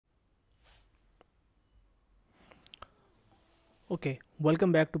Okay,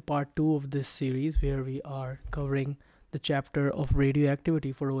 welcome back to part 2 of this series where we are covering the chapter of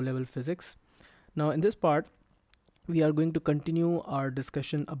radioactivity for O-level physics. Now in this part, we are going to continue our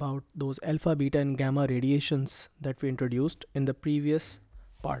discussion about those alpha, beta and gamma radiations that we introduced in the previous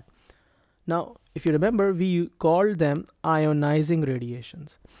part. Now, if you remember, we called them ionizing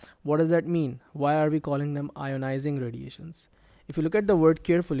radiations. What does that mean? Why are we calling them ionizing radiations? If you look at the word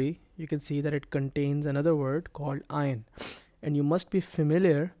carefully, you can see that it contains another word called ion. And you must be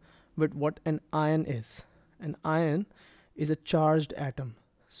familiar with what an ion is. An ion is a charged atom.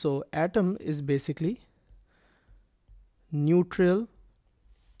 So atom is basically neutral.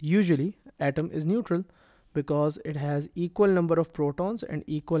 Usually atom is neutral because it has equal number of protons and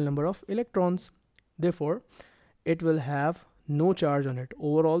equal number of electrons. Therefore, it will have no charge on it.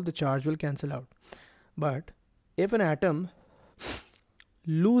 Overall, the charge will cancel out. But if an atom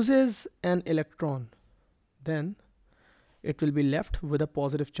loses an electron, then it will be left with a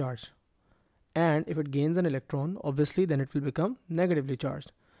positive charge. And if it gains an electron, obviously then it will become negatively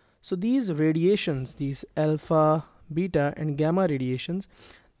charged. So these radiations, these alpha, beta and gamma radiations,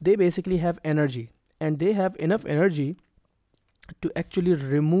 they basically have energy, and they have enough energy to actually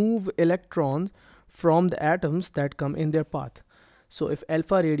remove electrons from the atoms that come in their path. So if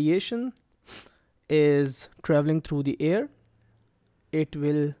alpha radiation is traveling through the air, it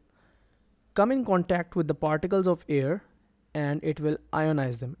will come in contact with the particles of air and it will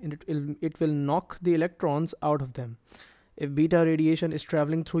ionize them, and it will knock the electrons out of them. If beta radiation is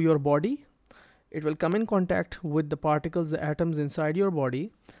traveling through your body, it will come in contact with the particles, the atoms inside your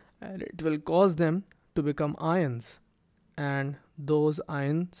body, and it will cause them to become ions. And those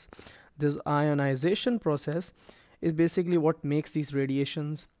ions, this ionization process is basically what makes these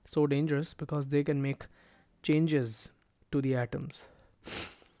radiations so dangerous, because they can make changes to the atoms.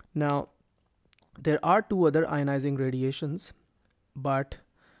 Now, there are two other ionizing radiations, but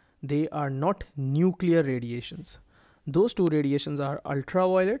they are not nuclear radiations. Those two radiations are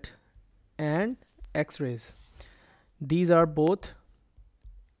ultraviolet and X-rays. These are both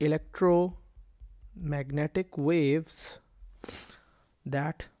electromagnetic waves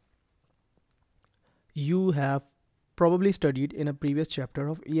that you have probably studied in a previous chapter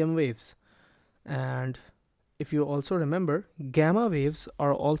of EM waves. And if you also remember, gamma waves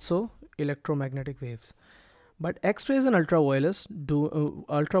are also electromagnetic waves. But X-rays and ultraviolet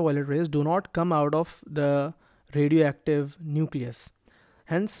rays do not come out of the radioactive nucleus.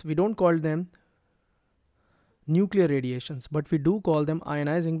 Hence, we don't call them nuclear radiations, but we do call them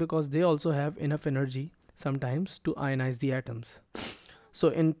ionizing because they also have enough energy sometimes to ionize the atoms. So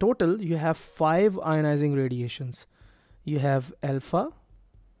in total, you have 5 ionizing radiations. You have alpha,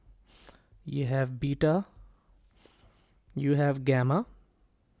 you have beta, you have gamma.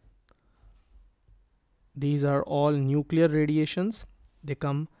 These are all nuclear radiations. They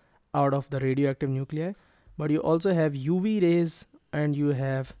come out of the radioactive nuclei. But you also have UV rays and you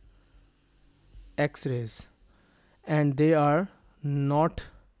have X-rays. And they are not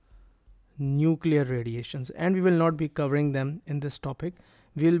nuclear radiations. And we will not be covering them in this topic.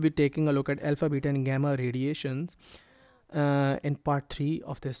 We will be taking a look at alpha, beta and gamma radiations in part 3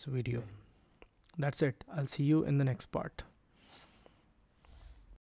 of this video. That's it. I'll see you in the next part.